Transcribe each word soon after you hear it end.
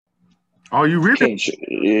Oh, you really? Can't you?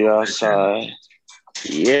 Yes,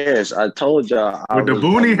 yes. I told y'all With the I'm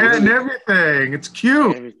boonie hat and really everything. It's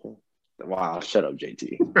cute. everything. Wow, shut up,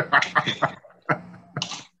 JT.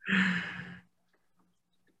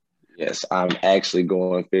 Yes, I'm actually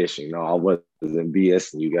going fishing. No, I wasn't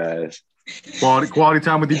BSing you guys. Quality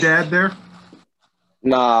time with your dad there?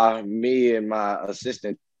 Nah, me and my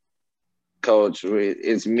assistant coach,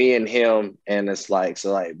 it's me and him, and it's like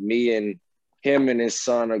me and him and his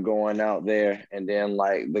son are going out there, and then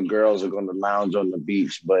like the girls are going to lounge on the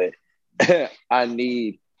beach. But I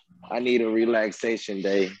need a relaxation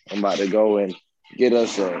day. I'm about to go and get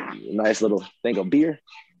us a nice little thing of beer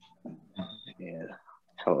and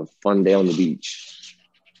have a fun day on the beach.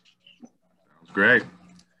 Sounds great.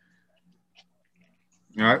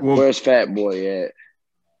 All right. Well, where's Fat Boy at?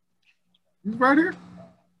 He's right here.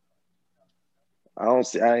 I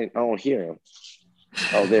don't hear him.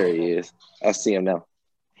 Oh, there he is. I see him now.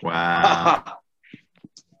 Wow.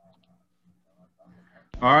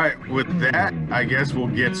 All right. With that, I guess we'll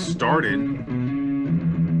get started.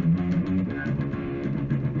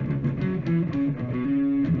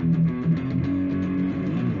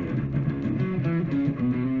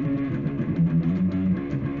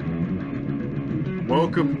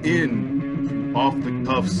 Welcome in to Off the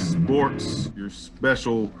Cuff Sports, your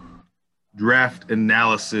special draft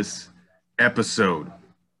analysis episode.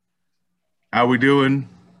 How we doing,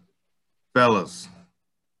 fellas?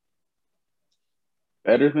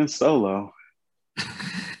 Better than Solo.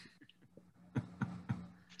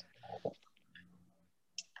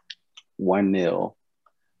 1-0.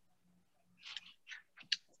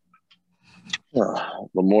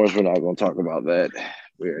 Lamor's, we're not going to talk about that.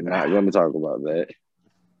 We're not going to talk about that.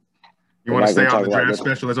 You want to stay on the draft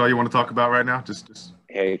special? That's all you want to talk about right now? Just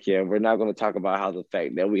Heck yeah. We're not going to talk about how the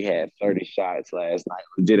fact that we had 30 shots last night,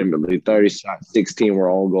 legitimately 30 shots, 16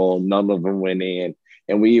 were on goal, none of them went in.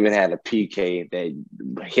 And we even had a PK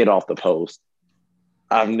that hit off the post.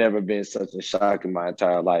 I've never been such a shock in my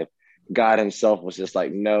entire life. God himself was just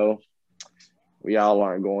like, no, we all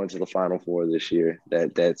aren't going to the Final Four this year.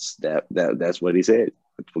 That's what he said.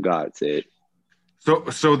 That's what God said.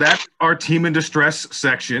 So that's our team in distress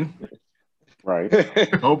section. Right.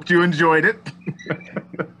 Hope you enjoyed it.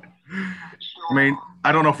 I mean,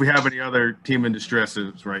 I don't know if we have any other team in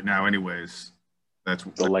distresses right now anyways. That's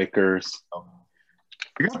the Lakers.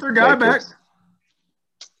 They got their guy back.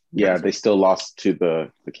 Yeah, they still lost to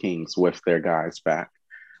the Kings with their guys back.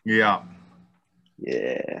 Yeah.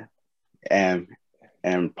 Yeah. And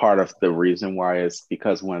part of the reason why is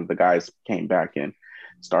because when the guys came back and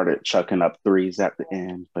started chucking up threes at the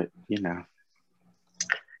end, but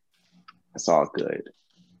it's all good.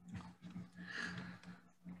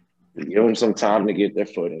 Give them some time to get their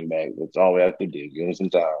footing back. That's all we have to do. Give them some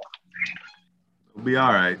time. It'll be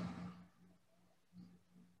all right.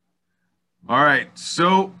 All right,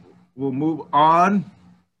 so we'll move on.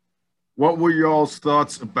 What were y'all's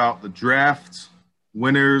thoughts about the draft?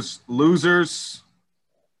 Winners, losers,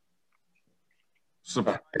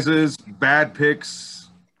 surprises, bad picks,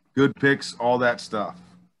 good picks, all that stuff.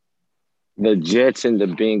 The Jets and the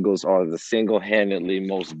Bengals are the single-handedly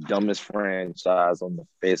most dumbest franchise on the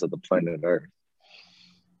face of the planet Earth.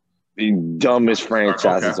 The dumbest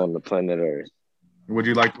franchises on the planet Earth. Would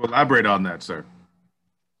you like to elaborate on that, sir?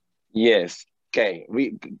 Yes. Okay.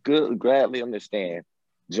 We gladly understand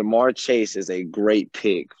Jamar Chase is a great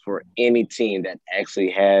pick for any team that actually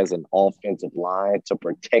has an offensive line to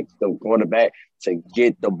protect the quarterback, to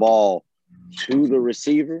get the ball to the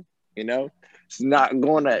receiver. It's not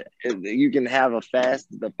going to – you can have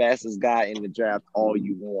the fastest guy in the draft all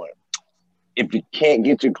you want. If you can't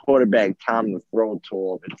get your quarterback time to throw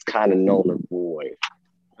to him, it's kind of null and void.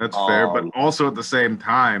 That's fair, but also at the same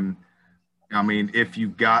time, I mean, if you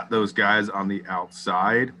got those guys on the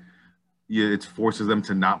outside, it forces them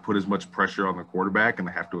to not put as much pressure on the quarterback, and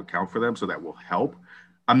they have to account for them, so that will help.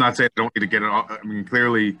 I'm not saying they don't need to get it all. I mean,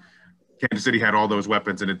 clearly – Kansas City had all those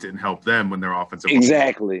weapons, and it didn't help them when their offensive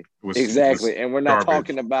exactly. Was and we're not garbage.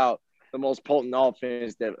 Talking about the most potent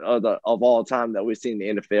offense of all time that we've seen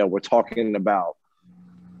in the NFL. We're talking about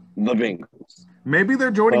the Bengals. Maybe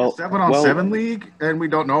they're joining a 7-on-7 league, and we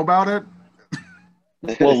don't know about it.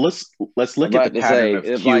 Well, let's look at the pattern of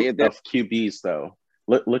QBs, though.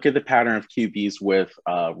 Look at the pattern of QBs with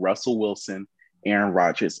Russell Wilson, Aaron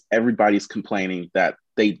Rodgers. Everybody's complaining that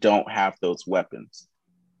they don't have those weapons.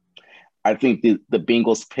 I think the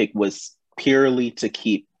Bengals pick was purely to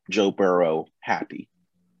keep Joe Burrow happy.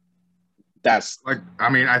 I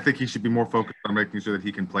think he should be more focused on making sure that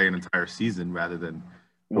he can play an entire season rather than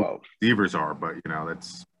receivers are. But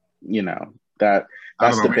that's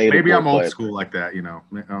debatable. Maybe I'm old school like that.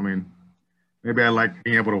 I mean, Maybe I like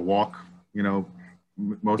being able to walk,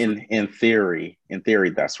 most in theory,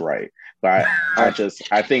 that's right. But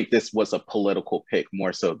I think this was a political pick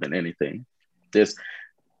more so than anything.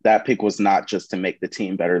 That pick was not just to make the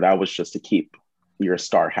team better. That was just to keep your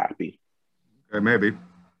star happy. Okay, maybe.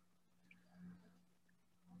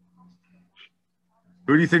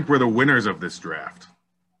 Who do you think were the winners of this draft?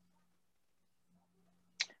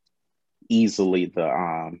 Easily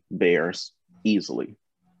the Bears. Easily.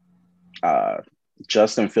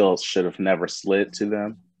 Justin Fields should have never slid to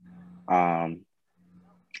them. I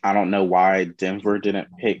don't know why Denver didn't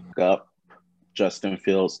pick up Justin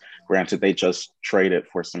Fields. Granted, they just traded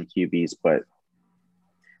for some QBs, but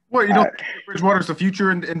Bridgewater's the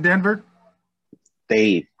future in Denver?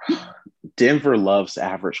 Denver loves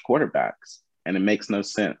average quarterbacks, and it makes no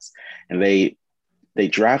sense. And they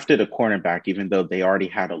drafted a cornerback even though they already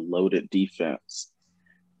had a loaded defense.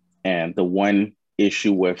 And the one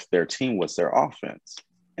issue with their team was their offense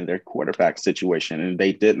and their quarterback situation. And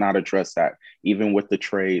they did not address that, even with the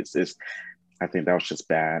trades. I think that was just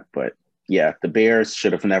bad. But yeah, the Bears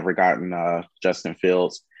should have never gotten Justin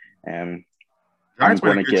Fields. And Giants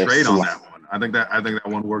made a good trade on that one. I think that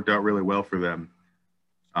one worked out really well for them.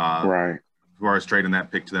 Right. As far as trading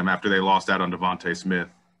that pick to them after they lost out on Devontae Smith,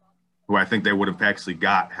 who I think they would have actually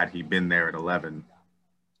got had he been there at 11.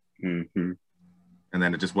 Mm-hmm. And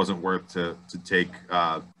then it just wasn't worth to take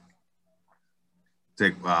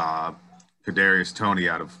Kadarius Toney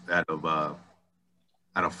out of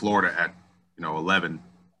Florida at 11.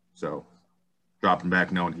 So drop him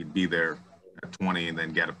back knowing he'd be there at 20 and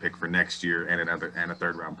then get a pick for next year and a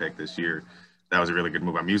third round pick this year. That was a really good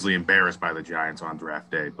move. I'm usually embarrassed by the Giants on draft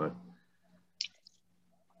day, but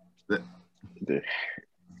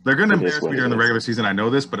they're going to embarrass me during the regular season. I know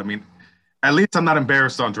this, but I mean, at least I'm not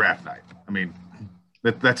embarrassed on draft night. I mean,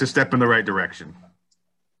 that's a step in the right direction.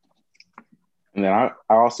 And then I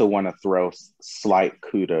also want to throw slight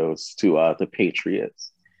kudos to the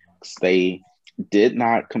Patriots. They did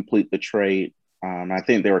not complete the trade. I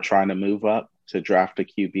think they were trying to move up to draft a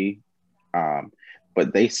QB,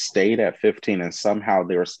 but they stayed at 15 and somehow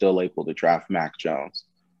they were still able to draft Mac Jones.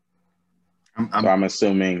 I'm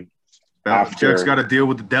assuming Belichick's got to deal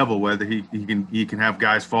with the devil, whether he can have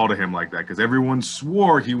guys fall to him like that, because everyone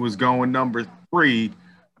swore he was going number 3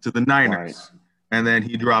 to the Niners, right. And then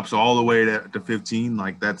he drops all the way to 15.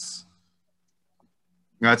 Like that's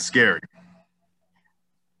scary.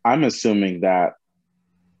 I'm assuming that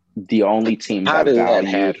the only team that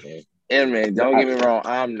happen? And man, don't get me wrong,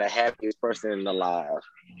 I'm the happiest person alive.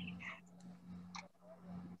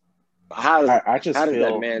 How does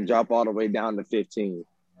that man drop all the way down to 15?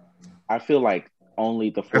 I feel like only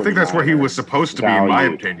the 49ers I think that's where he was supposed to be, in my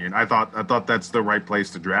opinion. I thought that's the right place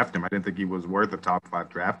to draft him. I didn't think he was worth a top 5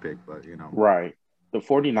 draft pick, but Right. The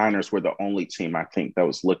 49ers were the only team I think that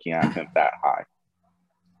was looking at him that high.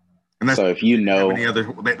 And so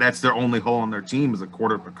if that's their only hole in their team is a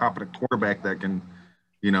competent quarterback that can,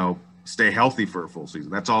 stay healthy for a full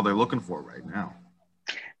season. That's all they're looking for right now.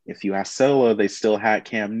 If you ask Solo, they still had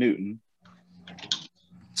Cam Newton.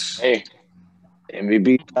 Hey,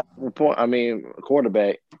 MVP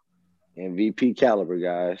quarterback, MVP caliber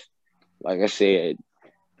guys. Like I said,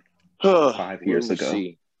 5 years ago.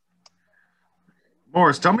 See.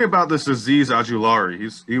 Morris, tell me about this Azeez Ojulari.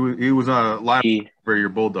 He was a linebacker for your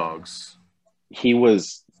Bulldogs. He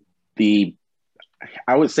was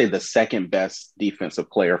I would say the second best defensive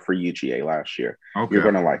player for UGA last year. Okay. You're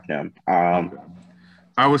gonna like him.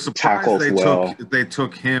 I was surprised they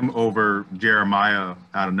took him over Jeremiah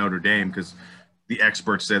out of Notre Dame because the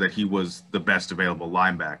experts said that he was the best available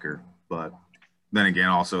linebacker. But then again,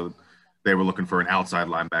 also they were looking for an outside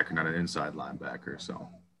linebacker, not an inside linebacker. So.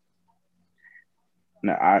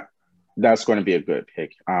 No, that's going to be a good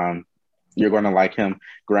pick. You're going to like him.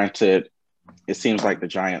 Granted, it seems like the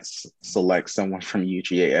Giants select someone from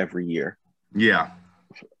UGA every year. Yeah.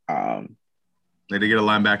 They did get a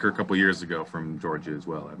linebacker a couple years ago from Georgia as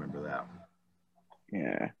well. I remember that.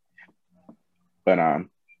 Yeah. But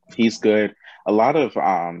he's good. A lot of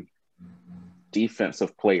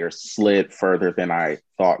defensive players slid further than I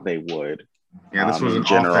thought they would. Yeah, this was an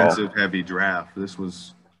offensive-heavy draft. This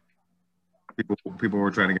was people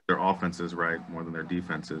were trying to get their offenses right more than their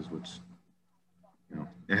defenses, which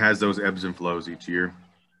it has those ebbs and flows each year.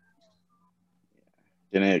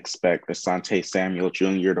 Didn't expect Asante Samuel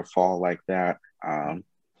Jr. to fall like that.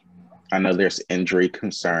 I know there's injury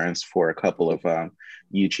concerns for a couple of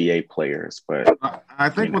UGA players, but I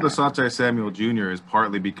think with Asante Samuel Jr. is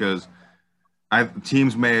partly because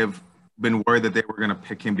teams may have been worried that they were going to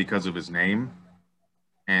pick him because of his name,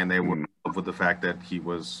 and they were in love with the fact that he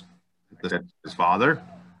was his father.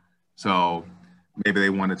 So maybe they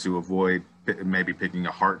wanted to avoid maybe picking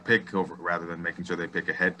a heart pick over rather than making sure they pick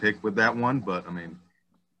a head pick with that one. But I mean,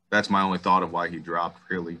 that's my only thought of why he dropped,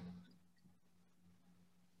 really.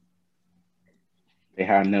 They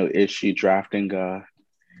had no issue drafting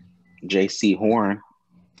J.C. Horn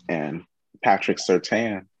and Patrick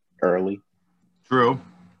Surtain early. True.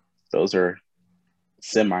 Those are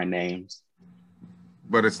semi-names.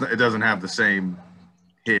 But it doesn't have the same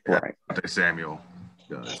hit right. that Samuel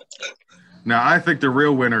does. Now, I think the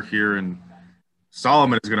real winner here, and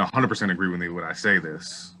Solomon is going to 100% agree with me when I say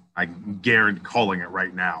this. I guarantee calling it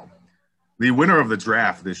right now. The winner of the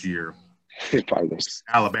draft this year,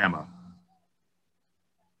 Alabama.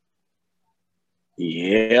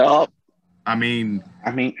 Yep. I mean,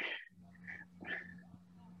 the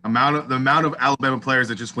amount of Alabama players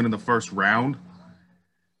that just went in the first round,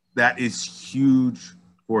 that is huge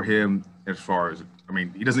for him as far as, I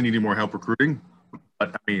mean, he doesn't need any more help recruiting,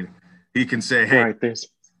 but I mean, he can say, hey, right,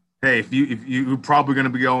 if you're probably going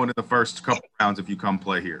to be going in the first couple rounds if you come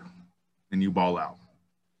play here and you ball out.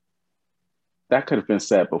 That could have been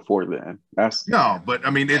said before then. No, but I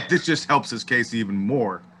mean, this just helps his case even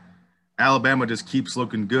more. Alabama just keeps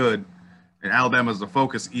looking good, and Alabama's the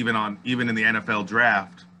focus even in the NFL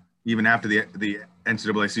draft, even after the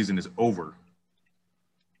NCAA season is over.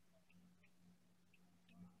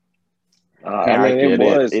 I mean,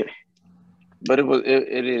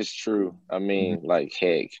 it is true. I mean, like,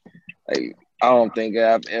 heck, like, I don't think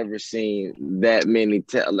I've ever seen that many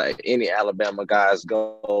any Alabama guys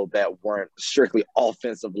go that weren't strictly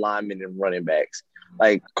offensive linemen and running backs.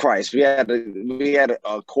 Like, Christ, we had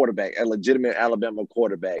a quarterback, a legitimate Alabama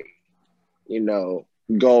quarterback, go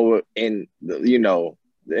in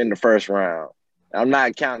the first round. I'm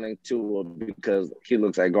not counting Tua because he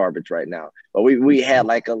looks like garbage right now. But we had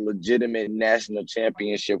like a legitimate national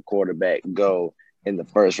championship quarterback go in the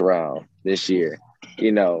first round this year.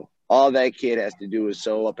 All that kid has to do is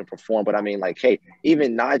show up and perform. But I mean, like, hey,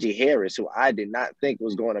 even Najee Harris, who I did not think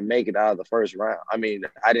was going to make it out of the first round. I mean,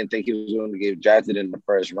 I didn't think he was going to get drafted in the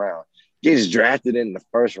first round. Gets drafted in the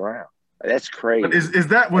first round. That's crazy. But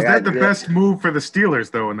was that the best move for the Steelers,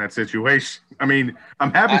 though, in that situation? I mean,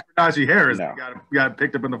 I'm happy for Najee Harris. No. He got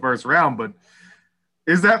picked up in the first round, but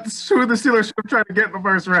is that who the Steelers should try to get in the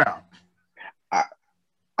first round?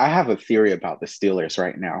 I have a theory about the Steelers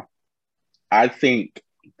right now. I think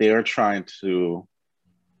they're trying to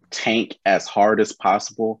tank as hard as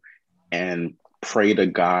possible and pray to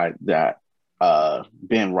God that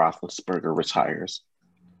Ben Roethlisberger retires.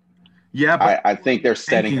 Yeah, but I think they're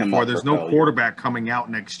setting him up. There's no quarterback coming out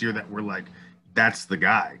next year that we're like, that's the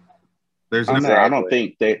guy. I don't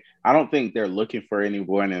think they're looking for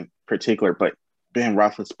anyone in particular, but Ben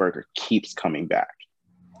Roethlisberger keeps coming back,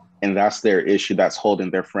 and that's their issue. That's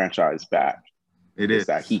holding their franchise back. It is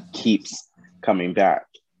that he keeps coming back.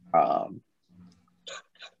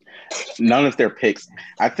 None of their picks.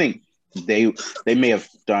 I think they may have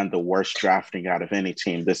done the worst drafting out of any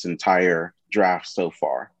team this entire draft so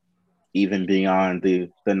far, even beyond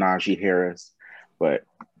the Najee Harris. But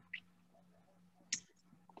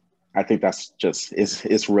I think that's just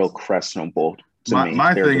it's real questionable to me.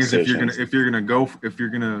 My thing is, if you're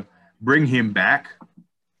gonna bring him back,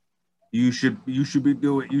 you should be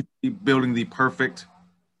building the perfect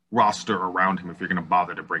roster around him if you're gonna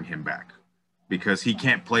bother to bring him back, because he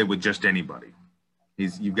can't play with just anybody.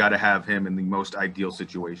 You've got to have him in the most ideal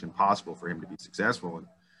situation possible for him to be successful, and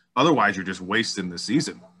otherwise you're just wasting the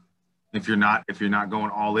season. If you're not going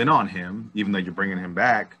all in on him, even though you're bringing him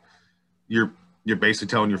back, you're basically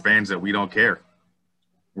telling your fans that we don't care.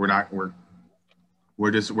 We're punting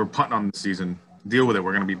on the season. Deal with it.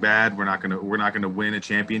 We're going to be bad. We're not going to win a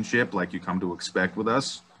championship like you come to expect with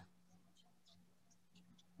us.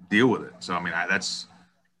 Deal with it. So I mean, that's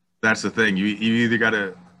the thing. You either got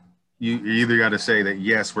to say that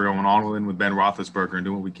yes, we're going all in with Ben Roethlisberger and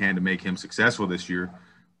doing what we can to make him successful this year,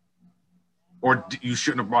 or you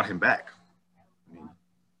shouldn't have brought him back.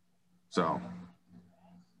 So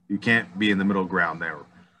you can't be in the middle ground there.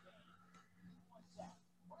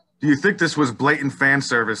 Do you think this was blatant fan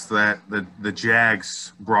service that the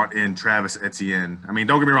Jags brought in Travis Etienne? I mean,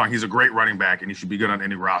 don't get me wrong, he's a great running back and he should be good on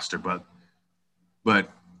any roster, but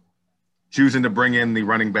choosing to bring in the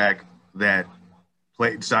running back that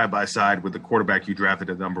played side by side with the quarterback you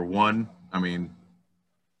drafted at number 1, I mean,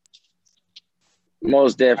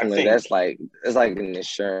 most definitely, it's like an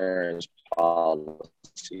insurance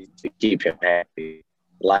policy to keep him happy.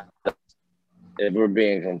 Like, if we're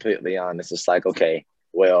being completely honest, it's like, okay,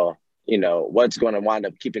 well, what's going to wind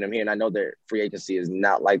up keeping them here. And I know that free agency is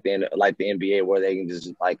not like the NBA where they can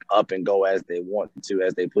just like up and go as they want to,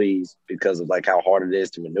 as they please, because of like how hard it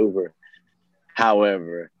is to maneuver.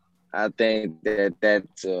 However, I think that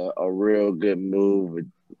that's a real good move,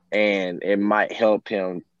 and it might help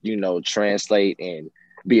him, translate and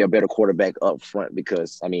be a better quarterback up front,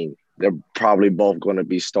 because, I mean, they're probably both going to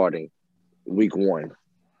be starting week 1.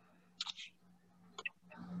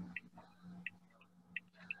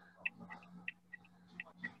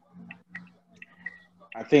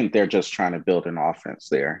 I think they're just trying to build an offense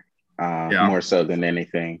there, more so than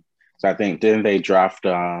anything. So I think, didn't they draft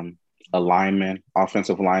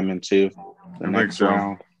offensive lineman too, the next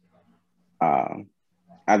round?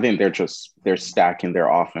 I think they're stacking their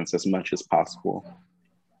offense as much as possible.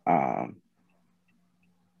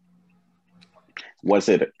 Was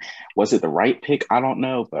it the right pick? I don't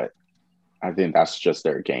know, but I think that's just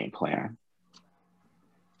their game plan.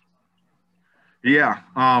 Yeah.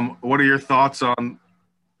 What are your thoughts on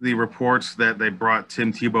the reports that they brought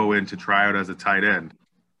Tim Tebow in to try out as a tight end?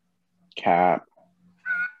 Cap.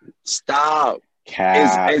 Stop.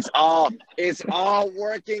 Cap. It's all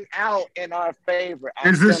working out in our favor.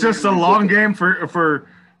 Is this just a long game for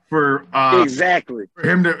exactly for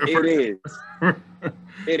him to? It is.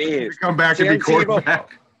 It is. To come back Tim and be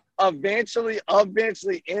quarterback. Eventually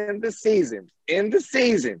in the season,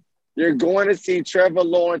 you're going to see Trevor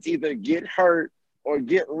Lawrence either get hurt or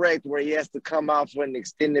get wrecked where he has to come out for an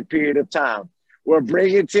extended period of time. We're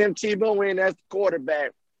bringing Tim Tebow in as the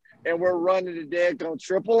quarterback, and we're running the daggone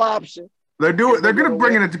triple option. They're going to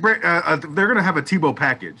bring in they're going to have a Tebow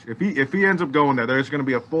package. If he ends up going there, there's going to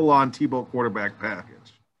be a full-on Tebow quarterback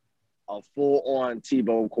package. A full-on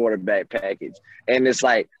Tebow quarterback package, and it's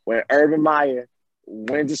like when Urban Meyer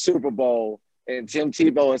wins the Super Bowl and Tim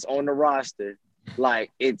Tebow is on the roster. Like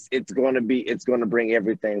it's going to bring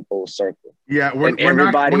everything full circle. Yeah, we're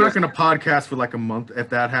not going to podcast for like a month if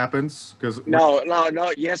that happens, because no.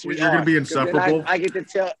 Yes, you're going to be insufferable. I get to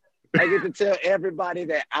tell everybody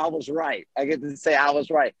that I was right. I get to say I was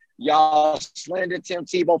right. Y'all slandered Tim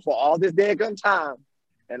Tebow for all this daggone time,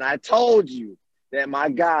 and I told you that my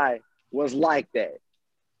guy was like that.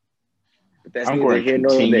 But that's I'm going to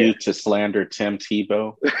continue to slander Tim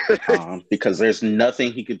Tebow because there's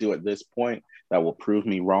nothing he could do at this point that will prove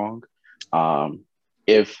me wrong.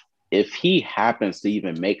 If he happens to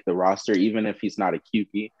even make the roster, even if he's not a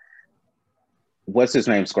QB, what's his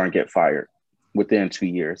name's going to get fired within 2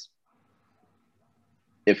 years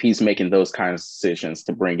if he's making those kinds of decisions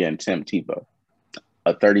to bring in Tim Tebow,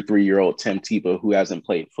 a 33-year-old Tim Tebow who hasn't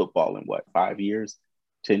played football in 5 years,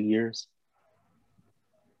 10 years?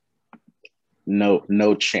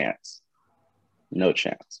 No chance. No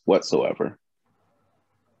chance whatsoever.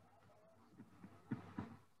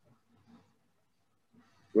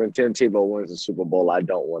 When Tim Tebow wins the Super Bowl, I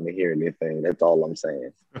don't want to hear anything. That's all I'm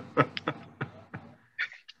saying.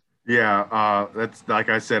 Yeah, that's like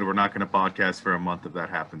I said, we're not going to podcast for a month if that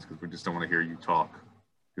happens, because we just don't want to hear you talk.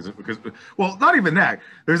 Because well, not even that.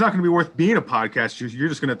 There's not going to be worth being a podcast. You're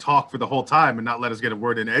just going to talk for the whole time and not let us get a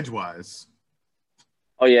word in edgewise.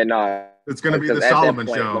 Oh yeah, no. It's going to be the Solomon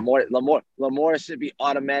show. Lamar should be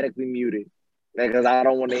automatically muted because I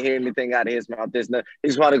don't want to hear anything out of his mouth.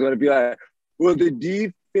 He's probably going to be like, "Well, the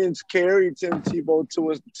defense carried Tim Tebow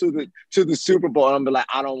to the Super Bowl." And I'm be like,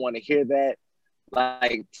 I don't want to hear that.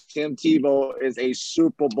 Like, Tim Tebow is a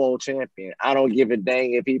Super Bowl champion. I don't give a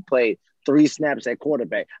dang if he played 3 snaps at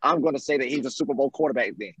quarterback. I'm going to say that he's a Super Bowl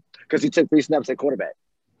quarterback then, because he took 3 snaps at quarterback.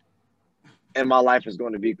 And my life is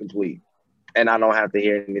going to be complete. And I don't have to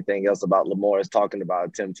hear anything else about Lamar talking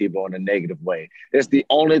about Tim Tebow in a negative way. It's the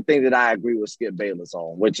only thing that I agree with Skip Bayless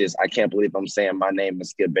on, which is I can't believe I'm saying my name and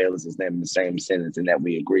Skip Bayless's name in the same sentence and that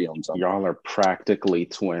we agree on something. Y'all are practically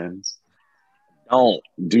twins.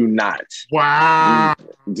 Do not. Wow.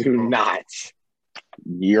 Do not.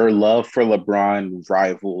 Your love for LeBron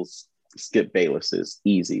rivals Skip Bayless's.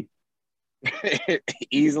 Easy.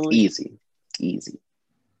 Easily? Easy.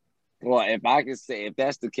 Well, if I can say, if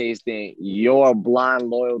that's the case, then your blind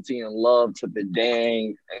loyalty and love to the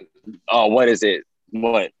dang,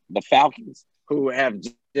 the Falcons, who have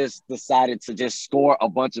just decided to just score a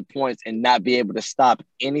bunch of points and not be able to stop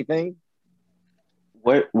anything.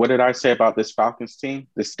 What did I say about this Falcons team?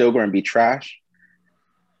 They're still going to be trash.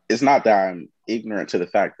 It's not that I'm ignorant to the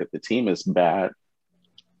fact that the team is bad.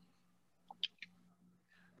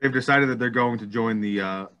 They've decided that they're going to join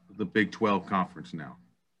the Big 12 conference now.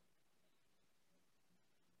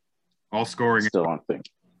 All scoring. Still don't think.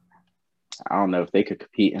 I don't know if they could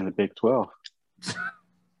compete in the Big 12.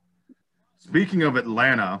 Speaking of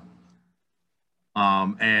Atlanta,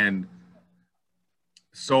 and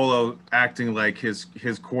Solo acting like his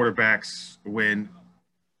quarterbacks when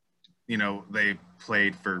they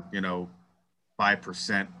played for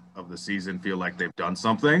 5% of the season feel like they've done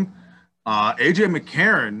something. AJ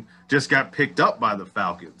McCarron just got picked up by the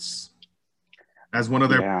Falcons as one of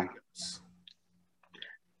their pickups.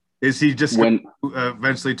 Is he just going to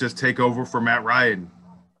eventually just take over for Matt Ryan?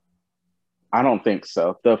 I don't think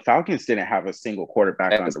so. The Falcons didn't have a single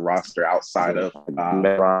quarterback on the roster outside of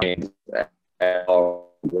Matt Ryan.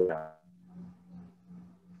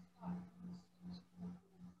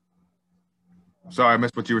 Sorry, I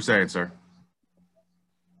missed what you were saying, sir.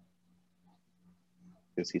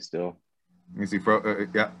 Is he still? Is he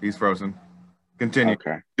yeah, he's frozen. Continue.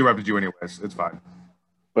 Okay. Interrupted you anyways. It's fine.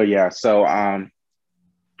 But yeah, so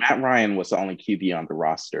Matt Ryan was the only QB on the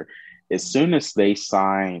roster. As soon as they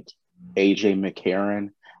signed AJ McCarron,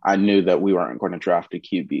 I knew that we weren't going to draft a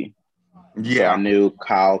QB. Yeah. So I knew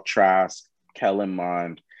Kyle Trask, Kellen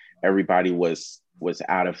Mond, everybody was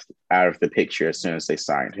out of the picture as soon as they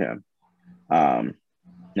signed him.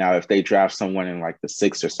 Now, if they draft someone in like the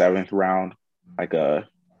 6th or 7th round, like a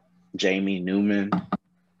Jamie Newman,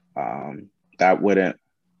 that wouldn't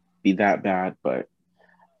be that bad. But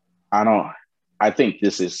I think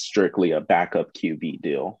this is strictly a backup QB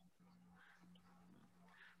deal.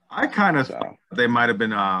 I kind of thought they might have been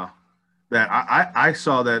that I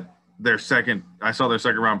saw that their second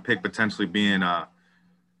round pick potentially being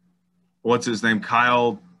what's his name,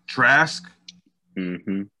 Kyle Trask,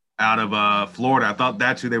 out of Florida. I thought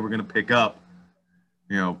that's who they were going to pick up,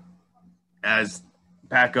 as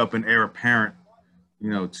backup and heir apparent,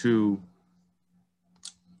 to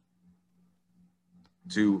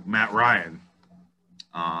Matt Ryan.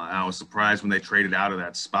 I was surprised when they traded out of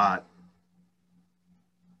that spot.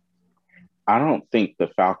 I don't think the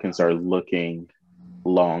Falcons are looking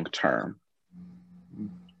long term.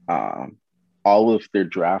 All of their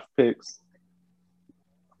draft picks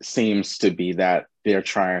seems to be that they're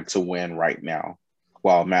trying to win right now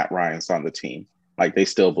while Matt Ryan's on the team. Like, they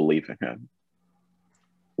still believe in him,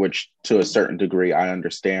 which to a certain degree I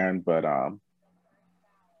understand, but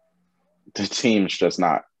the team's just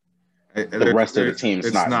not. The rest of the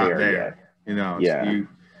team's not there yet.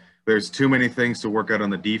 There's too many things to work out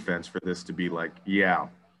on the defense for this to be like, yeah,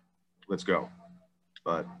 let's go.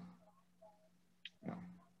 But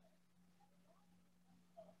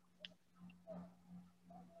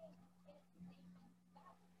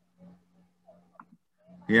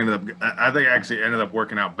he ended up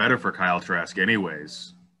working out better for Kyle Trask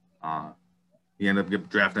anyways. He ended up getting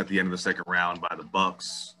drafted at the end of the 2nd round by the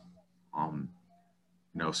Bucks.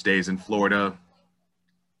 Stays in Florida,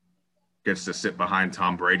 gets to sit behind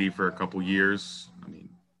Tom Brady for a couple years. I mean,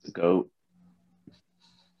 the GOAT.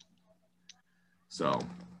 So,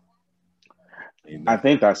 I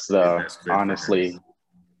think that's honestly,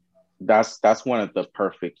 that's one of the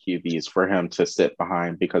perfect QBs for him to sit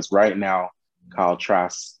behind, because right now, Kyle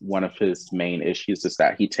Trask, one of his main issues is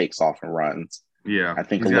that he takes off and runs. Yeah, I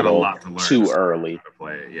think a little too early. To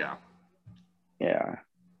play it, yeah. Yeah.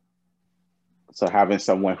 So having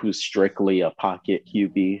someone who's strictly a pocket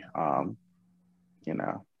QB,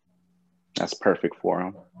 that's perfect for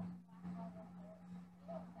him.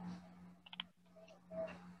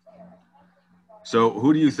 So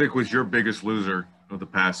who do you think was your biggest loser of the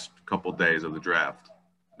past couple days of the draft?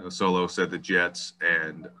 Solo said the Jets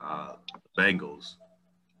and the Bengals.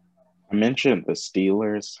 I mentioned the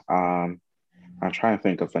Steelers. I'm trying to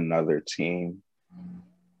think of another team.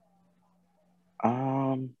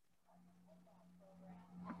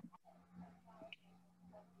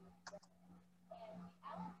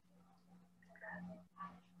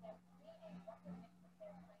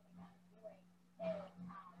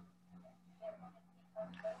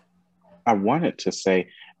 I wanted to say,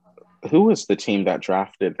 who was the team that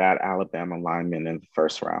drafted that Alabama lineman in the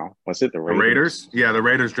 1st round? Was it the Raiders? The Raiders? Yeah, the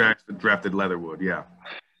Raiders drafted Leatherwood, yeah.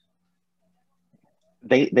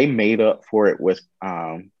 They made up for it with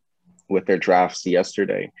their drafts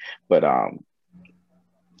yesterday, but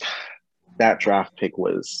that draft pick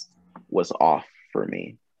was off for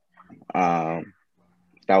me. That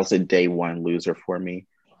was a day 1 loser for me.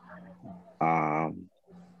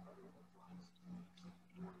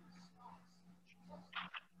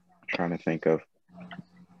 Trying to think of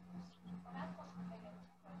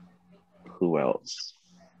who else.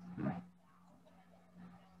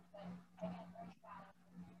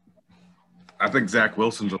 I think Zach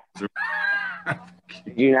Wilson's a loser.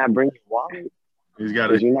 Did you not bring your wallet?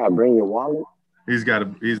 Did you not bring your wallet? He's got to.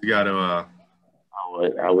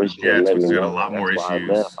 I wish you had let me know. A lot more issues. I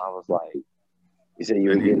was like, you said you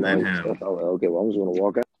were getting all your stuff. I was like, okay, well, I'm just going to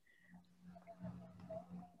walk out.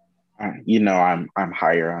 You know, I'm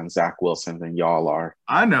higher on Zach Wilson than y'all are.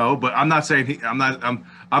 I know, but I'm not saying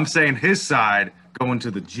I'm saying his side going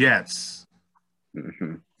to the Jets.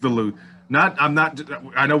 Mm-hmm. The lose. I'm not.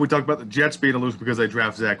 I know we talked about the Jets being a loser because they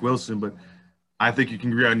draft Zach Wilson, but I think you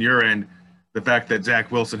can agree on your end the fact that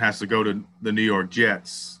Zach Wilson has to go to the New York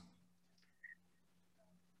Jets.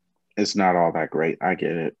 It's not all that great. I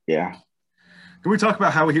get it. Yeah. Can we talk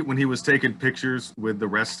about how when he was taking pictures with the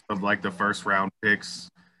rest of like the first round picks,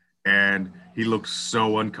 and he looks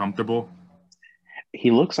so uncomfortable? He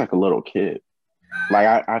looks like a little kid.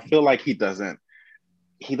 Like I feel like he doesn't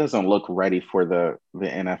look ready for the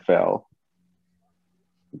NFL.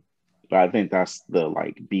 But I think that's the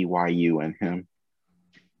like BYU in him.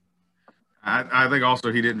 I think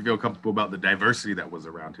also he didn't feel comfortable about the diversity that was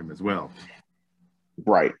around him as well.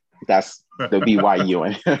 Right. That's the BYU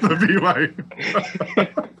in him. The BYU.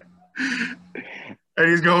 And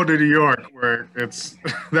he's going to New York where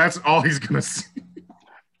that's all he's going to see.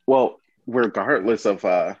 Well, regardless of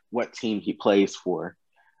what team he plays for,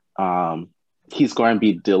 he's going to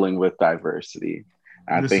be dealing with diversity.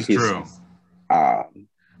 I think he's true.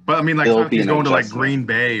 But I mean, like he's going to like Green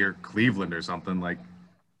Bay or Cleveland or something like.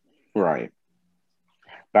 Right.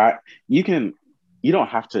 But you don't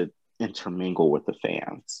have to intermingle with the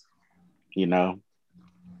fans, you know.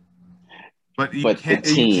 But you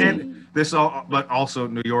can't. But also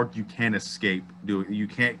New York, you can't escape. You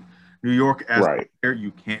can't. New York as a player,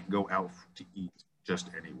 you can't go out to eat just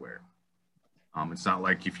anywhere. It's not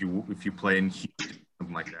like if you play in Houston,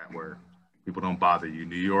 something like that, where people don't bother you.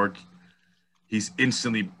 New York, he's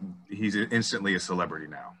instantly a celebrity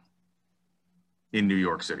now in New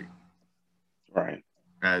York City. Right.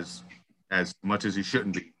 As much as he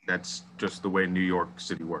shouldn't be. That's just the way New York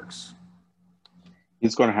City works.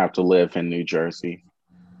 He's going to have to live in New Jersey.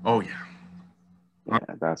 Oh, yeah. Yeah,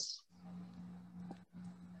 that's...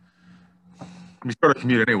 We start a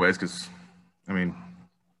commute anyways because, I mean,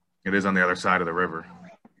 it is on the other side of the river.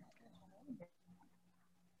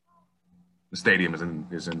 The stadium is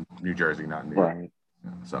in New Jersey, not in New York. Right.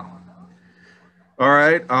 So, all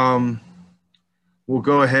right. We'll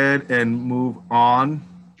go ahead and move on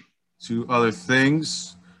to other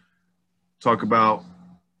things. Let's go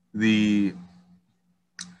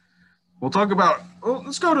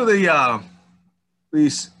to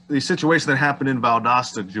the situation that happened in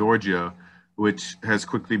Valdosta, Georgia, which has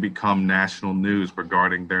quickly become national news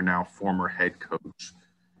regarding their now former head coach,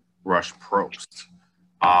 Rush Probst.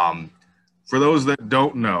 For those that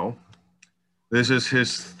don't know, this is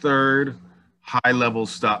his third high-level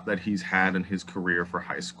stop that he's had in his career for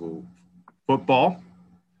high school football.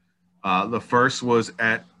 The first was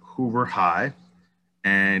at Hoover High,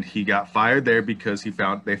 and he got fired there because they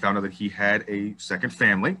found out that he had a second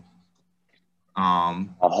family. A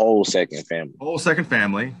whole second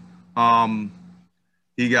family.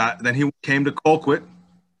 He came to Colquitt,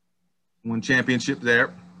 won championship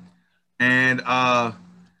there, and I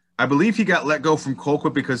believe he got let go from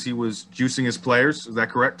Colquitt because he was juicing his players. Is that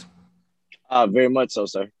correct? Very much so,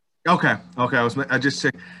 sir. Okay. I just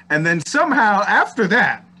said, and then somehow after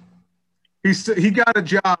that, he got a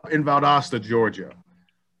job in Valdosta, Georgia.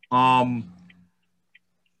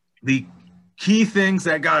 The key things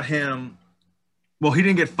that got him, well, he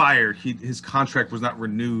didn't get fired. His contract was not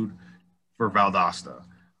renewed for Valdosta,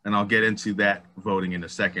 and I'll get into that voting in a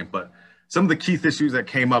second. But some of the key issues that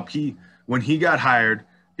came up, when he got hired,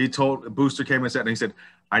 Booster came and said,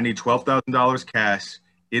 I need $12,000 cash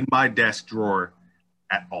in my desk drawer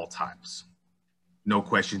at all times. No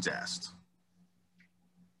questions asked.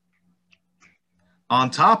 On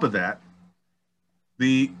top of that,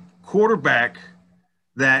 the quarterback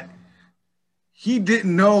that he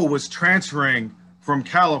didn't know was transferring from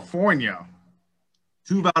California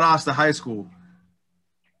to Valdosta High School,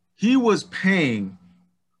 he was paying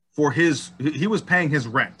his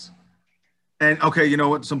rent. And okay, you know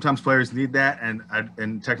what? Sometimes players need that,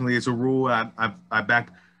 and technically it's a rule. I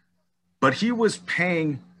back, but he was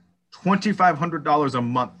paying $2,500 a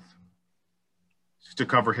month to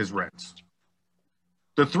cover his rent.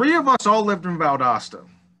 The three of us all lived in Valdosta.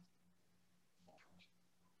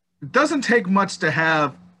 It doesn't take much to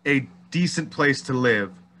have a decent place to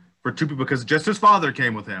live for two people because just his father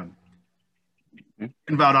came with him in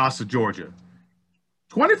Valdosta, Georgia.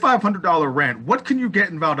 $2,500 rent. What can you get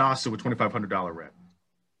in Valdosta with $2,500 rent?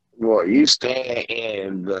 Well, you stay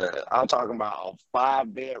in I'm talking about a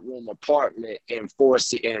 5-bedroom apartment in Four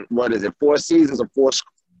Seasons or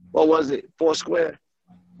what was it? Foursquare?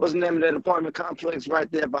 What's the name of that apartment complex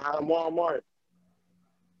right there behind Walmart?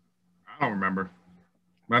 I don't remember.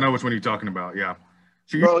 I know which one you're talking about. Yeah.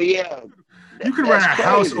 Bro, yeah. You can rent a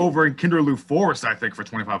house over in Kinderloo Forest, I think, for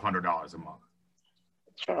 $2,500 a month.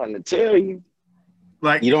 Trying to tell you.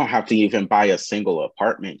 Like, you don't have to even buy a single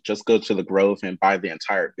apartment. Just go to the Grove and buy the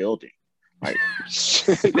entire building. Like,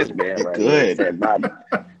 this man right good.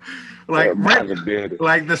 Like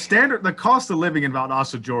the cost of living in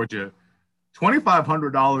Valdosta, Georgia,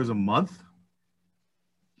 $2,500 a month,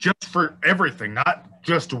 just for everything, not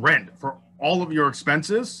just rent, for all of your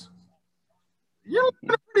expenses. You're living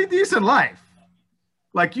a pretty decent life.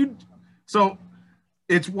 So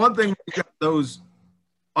it's one thing when you got those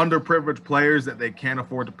underprivileged players that they can't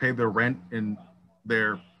afford to pay their rent in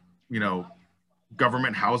their,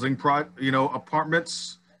 government housing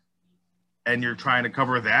apartments, and you're trying to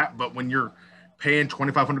cover that. But when you're paying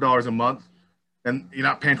 $2,500 a month, and you're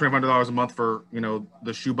not paying $2,500 a month for,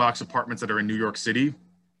 the shoebox apartments that are in New York City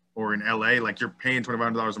or in LA, like you're paying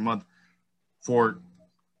 $2,500 a month for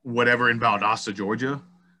whatever in Valdosta, Georgia.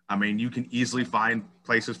 I mean, you can easily find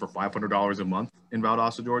places for $500 a month in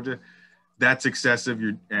Valdosta, Georgia. That's excessive.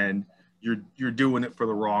 You're doing it for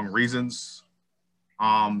the wrong reasons.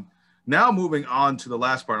 Now moving on to the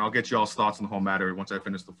last part, and I'll get you all's thoughts on the whole matter once I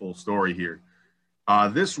finish the full story here.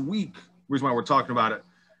 This week, the reason why we're talking about it,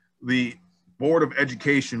 the Board of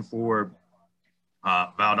Education for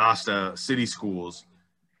Valdosta City Schools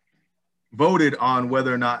voted on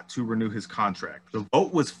whether or not to renew his contract. The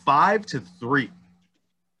vote was 5-3.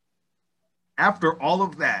 After all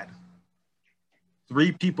of that,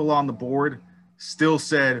 3 people on the board still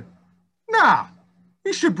said, nah,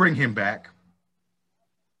 we should bring him back.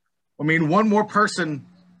 I mean, one more person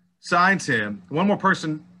signs him, one more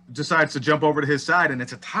person decides to jump over to his side, and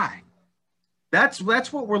it's a tie. That's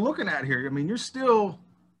what we're looking at here. I mean, you're still,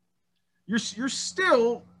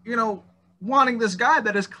 wanting this guy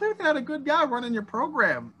that is clearly not a good guy running your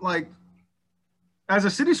program. Like, as a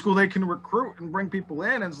city school, they can recruit and bring people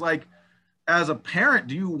in. And it's like, as a parent,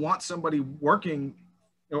 do you want somebody working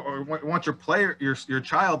or want your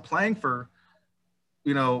child playing for,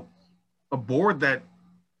 a board that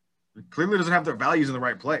clearly doesn't have their values in the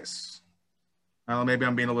right place? Maybe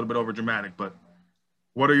I'm being a little bit over dramatic, but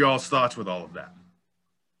what are y'all's thoughts with all of that?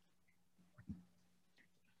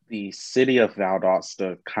 The city of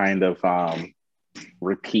Valdosta kind of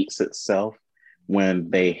repeats itself when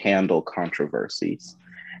they handle controversies.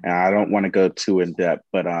 And I don't want to go too in depth,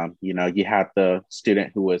 but you had the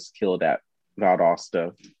student who was killed at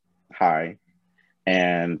Valdosta High,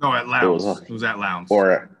 and at Lowndes. It was at Lowndes.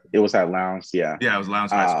 Or it was at Lowndes, yeah. Yeah, it was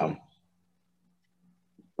Lowndes High School.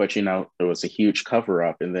 But there was a huge cover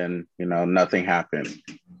up, and then nothing happened.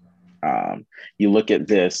 You look at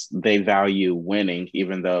this; they value winning,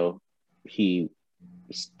 even though he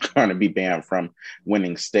is going to be banned from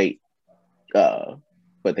winning state. But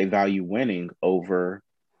they value winning over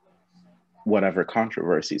whatever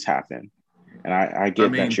controversies happen. And I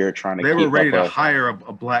get that you're trying to. They were ready to hire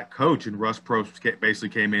a black coach, and Russ Probst basically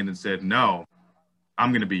came in and said, "No,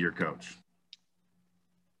 I'm going to be your coach."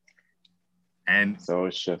 And so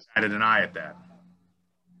it's just added an eye at that.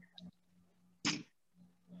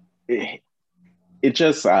 It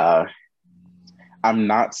just I'm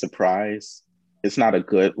not surprised. It's not a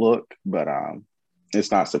good look, but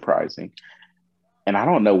it's not surprising. And I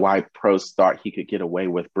don't know why Probst thought he could get away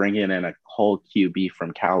with bringing in a whole QB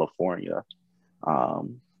from California.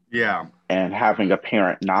 And having a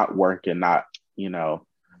parent not work and not, and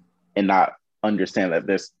not understand that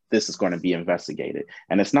this is going to be investigated.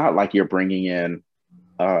 And it's not like you're bringing in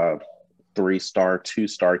a 3-star,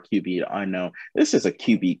 2-star QB unknown. This is a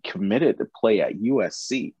QB committed to play at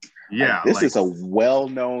USC. Yeah. This is a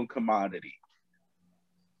well-known commodity.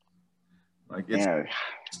 Like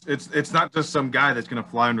it's not just some guy that's going to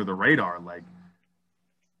fly under the radar. Like,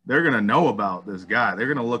 they're going to know about this guy. They're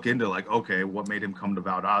going to look into, like, okay, what made him come to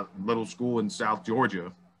Valdosta, little school in South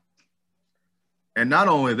Georgia. And not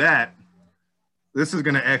only that, this is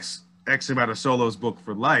going to X him out of Solo's book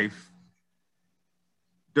for life.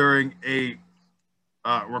 During a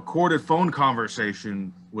recorded phone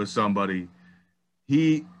conversation with somebody,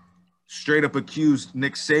 he straight up accused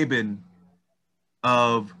Nick Saban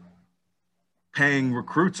of paying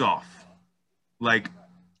recruits off, like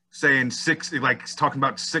saying talking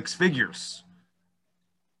about 6 figures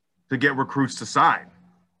to get recruits to sign.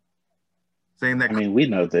 Saying that. I mean, we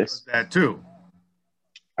know this. That too.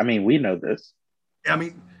 I mean, we know this. I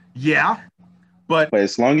mean, yeah, but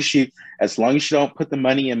as long as you don't put the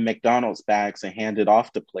money in McDonald's bags and hand it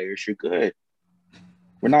off to players, you're good.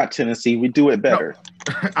 We're not Tennessee. We do it better.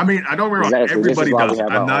 No. I mean, I don't remember. Everybody does.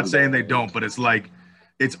 I'm not saying they don't, but it's like,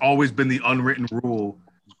 it's always been the unwritten rule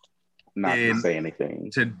not to say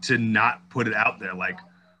anything, to not put it out there. Like,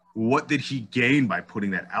 what did he gain by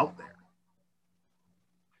putting that out there?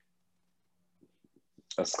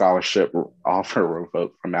 a scholarship offer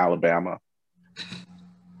revoked from Alabama.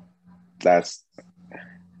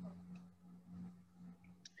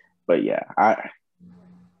 But yeah,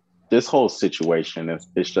 this whole situation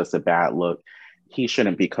is just a bad look. He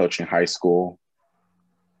shouldn't be coaching high school.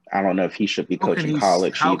 I don't know if he should be coaching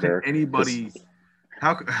college either.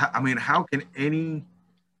 How can any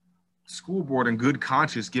school board in good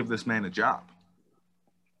conscience give this man a job?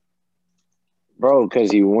 Bro,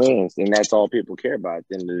 because he wins, and that's all people care about at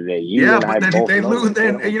the end of the day. But then they lose.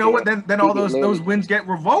 Then you know what? Then all those wins get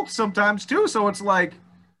revoked sometimes too. So it's like,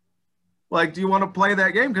 do you want to play that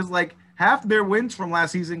game? Because like half their wins from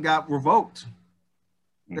last season got revoked.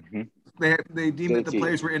 Mm-hmm. They deemed that the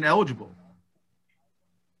players were ineligible.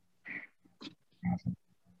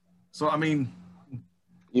 So I mean,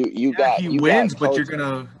 he wins, but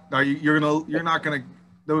you're not gonna.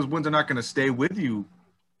 Those wins are not gonna stay with you.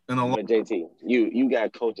 But JT, you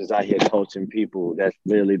got coaches out here coaching people that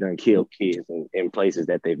literally done kill kids in places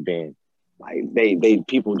that they've been. Like they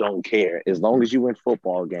people don't care. As long as you win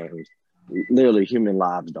football games, literally human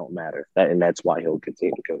lives don't matter. And that's why he'll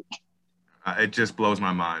continue to coach. It just blows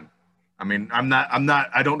my mind. I mean,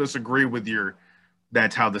 I don't disagree with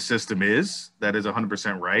that's how the system is. That is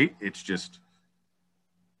 100% right. It's just,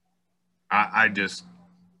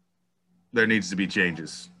 there needs to be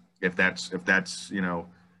changes. If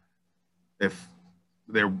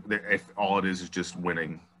all it is just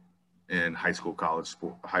winning in high school, college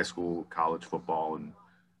football, and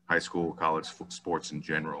high school, college sports in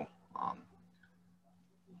general. I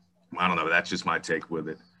don't know. That's just my take with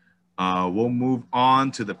it. We'll move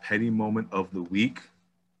on to the petty moment of the week.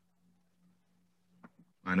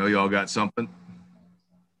 I know y'all got something.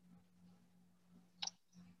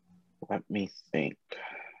 Let me think.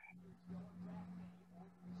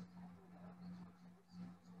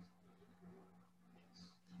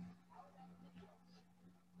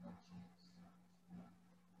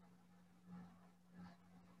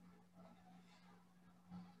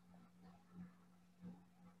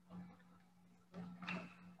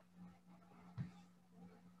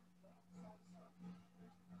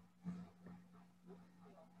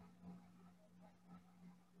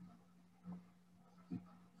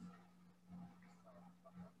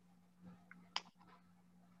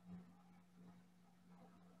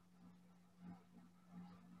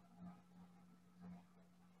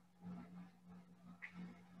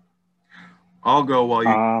 I'll go while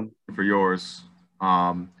you for yours.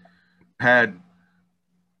 Had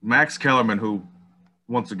Max Kellerman, who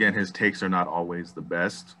once again his takes are not always the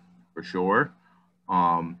best, for sure.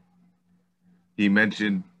 He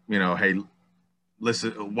mentioned, hey,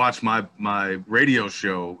 listen, watch my radio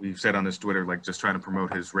show. He said on his Twitter, like just trying to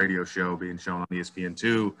promote his radio show being shown on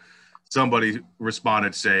ESPN2. Somebody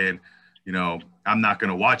responded saying, I'm not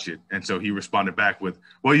going to watch it. And so he responded back with,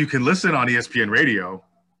 well, you can listen on ESPN radio.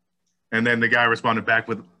 And then the guy responded back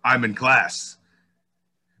with, I'm in class.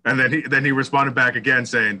 And then he responded back again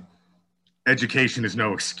saying, education is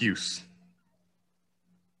no excuse.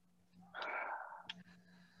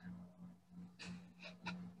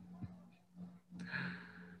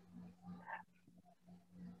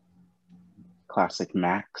 Classic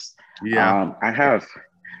Max. Yeah. I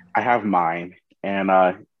have mine, and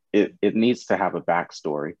it needs to have a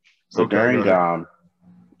backstory. So during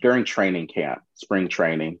training camp, spring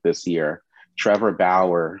training this year, Trevor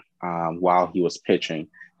Bauer, while he was pitching,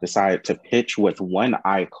 decided to pitch with one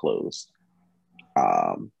eye closed.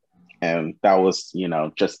 And that was,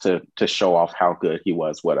 just to show off how good he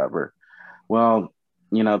was, whatever. Well,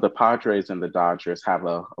 the Padres and the Dodgers have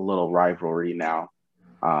a little rivalry now.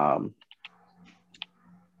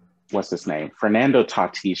 What's his name? Fernando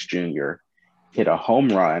Tatis Jr. hit a home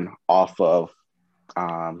run off of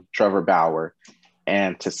Trevor Bauer.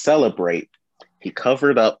 And to celebrate, he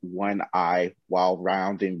covered up one eye while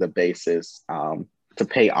rounding the bases to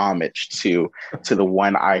pay homage to the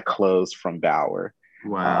one eye closed from Bauer.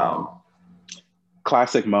 Wow.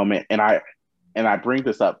 Classic moment. And I bring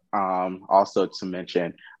this up also to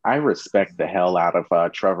mention, I respect the hell out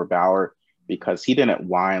of Trevor Bauer, because he didn't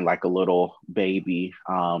whine like a little baby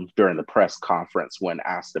during the press conference when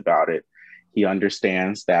asked about it. He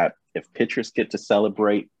understands that if pitchers get to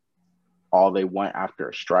celebrate all they want after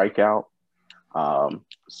a strikeout,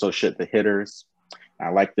 so should the hitters. I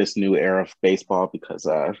like this new era of baseball because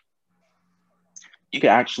you can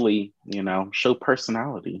actually, show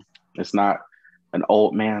personality. It's not an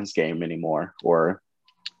old man's game anymore, or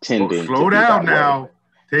tending. Slow down now.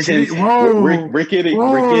 We're getting there.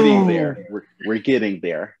 We're getting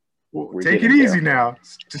there. Take it easy now.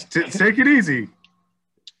 Just take it easy.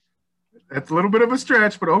 That's a little bit of a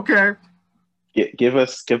stretch, but okay. Give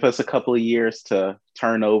us a couple of years to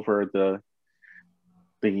turn over the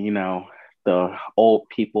old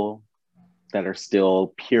people that are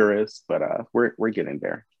still purists, but we're getting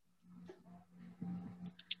there.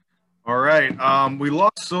 All right. We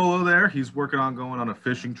lost Solo there. He's working on going on a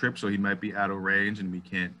fishing trip, so he might be out of range, and we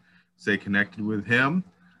can't stay connected with him.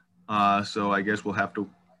 So I guess we'll have to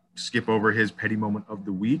skip over his petty moment of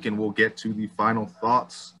the week, and we'll get to the final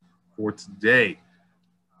thoughts for today.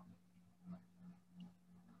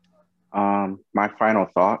 My final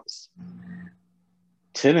thoughts.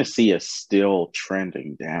 Tennessee is still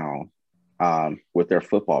trending down with their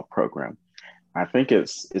football program. I think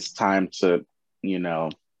it's time to,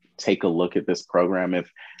 take a look at this program.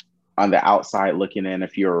 If on the outside looking in,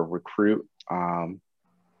 if you're a recruit,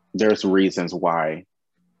 there's reasons why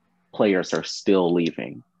players are still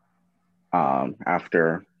leaving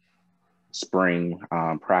after spring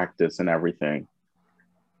practice and everything.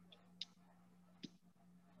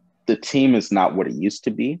 The team is not what it used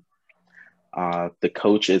to be. The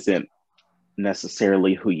coach isn't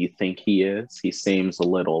necessarily who you think he is. He seems a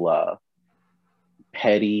little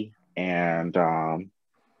petty, and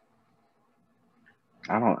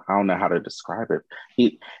I don't know how to describe it.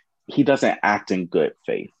 He doesn't act in good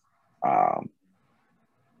faith.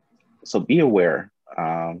 So be aware.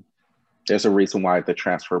 There's a reason why the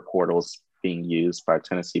transfer portal is being used by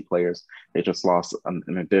Tennessee players. They just lost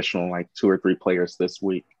an additional 2 or 3 players this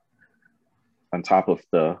week, on top of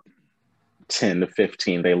the 10 to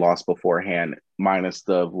 15 they lost beforehand, minus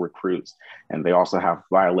the recruits. And they also have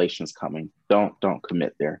violations coming. Don't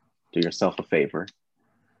commit there. Do yourself a favor.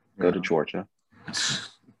 Go to Georgia.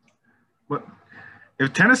 What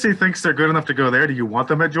if Tennessee thinks they're good enough to go there? Do you want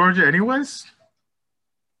them at Georgia anyways?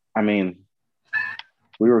 I mean,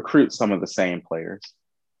 we recruit some of the same players.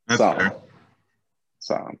 That's fair.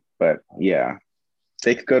 Some, but yeah,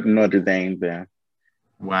 they could go to Notre Dame then.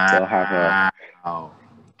 Wow. They'll have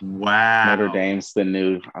Wow. Notre Dame's the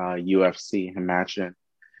new UFC. Imagine.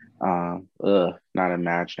 Not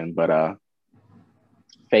imagine, but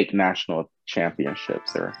fake national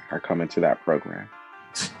championships are coming to that program.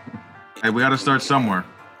 Hey, we got to start somewhere.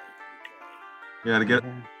 We got to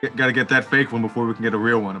get that fake one before we can get a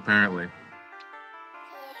real one, apparently.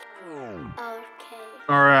 Okay.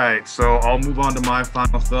 All right, so I'll move on to my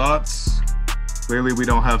final thoughts. Clearly, we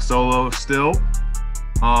don't have Solo still.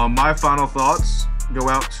 My final thoughts go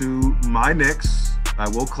out to my Knicks. I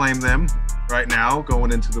will claim them right now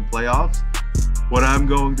going into the playoffs. What I'm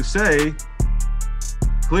going to say,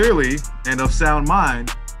 clearly and of sound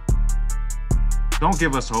mind, don't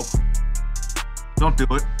give us hope. Don't do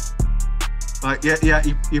it. Yeah,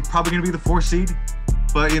 you're probably going to be the 4th seed,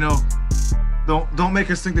 but don't make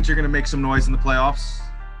us think that you're going to make some noise in the playoffs.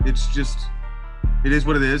 It is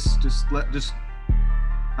what it is.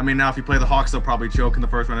 Now if you play the Hawks, they'll probably choke in the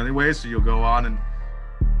first round anyway, so you'll go on and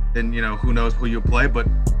then, who knows who you'll play, but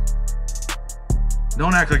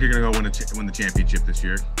don't act like you're going to go win the championship this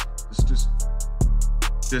year.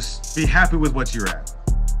 Just be happy with what you're at.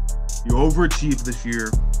 You overachieved this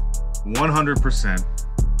year 100%.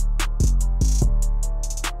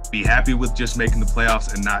 Be happy with just making the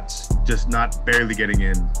playoffs and not barely getting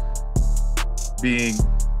in, being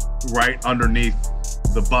right underneath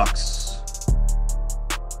the Bucks.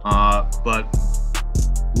 But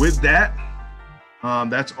with that,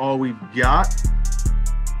 that's all we've got.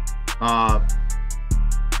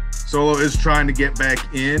 Solo is trying to get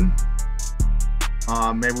back in.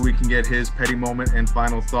 Maybe we can get his petty moment and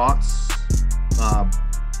final thoughts.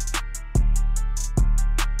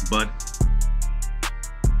 But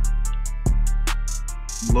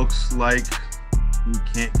looks like he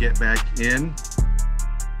can't get back in.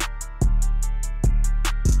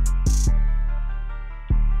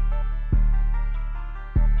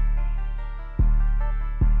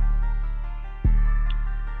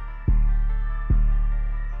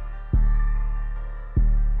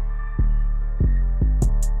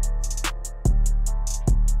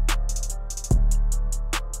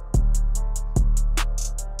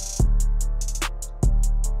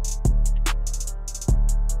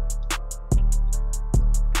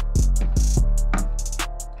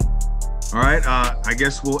 All right, I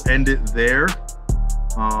guess we'll end it there.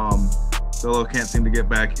 Solo can't seem to get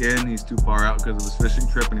back in. He's too far out because of his fishing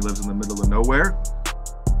trip, and he lives in the middle of nowhere.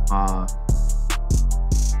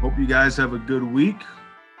 Hope you guys have a good week.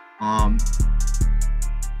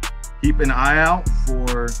 Keep an eye out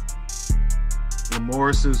for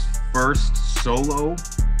Lamoris's first solo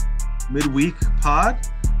midweek pod.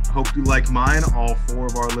 I hope you like mine, all 4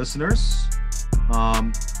 of our listeners.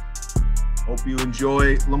 Hope you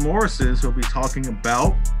enjoy Lamoris's. He'll be talking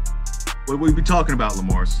about, what will we be talking about,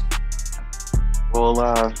 Lamoris?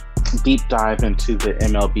 We'll deep dive into the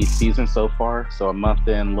MLB season so far. So a month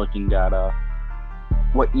in, looking at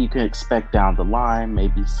what you can expect down the line,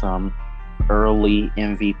 maybe some early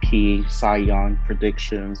MVP, Cy Young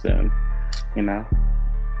predictions, and,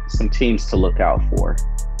 some teams to look out for.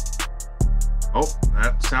 Oh,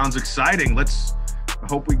 that sounds exciting. I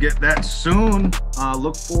hope we get that soon.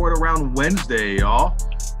 Look forward around Wednesday, y'all.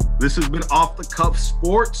 This has been Off the Cuff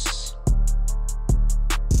Sports.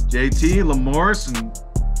 JT, Lamorris, and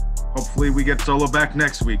hopefully we get Solo back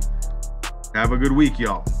next week. Have a good week,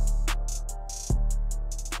 y'all.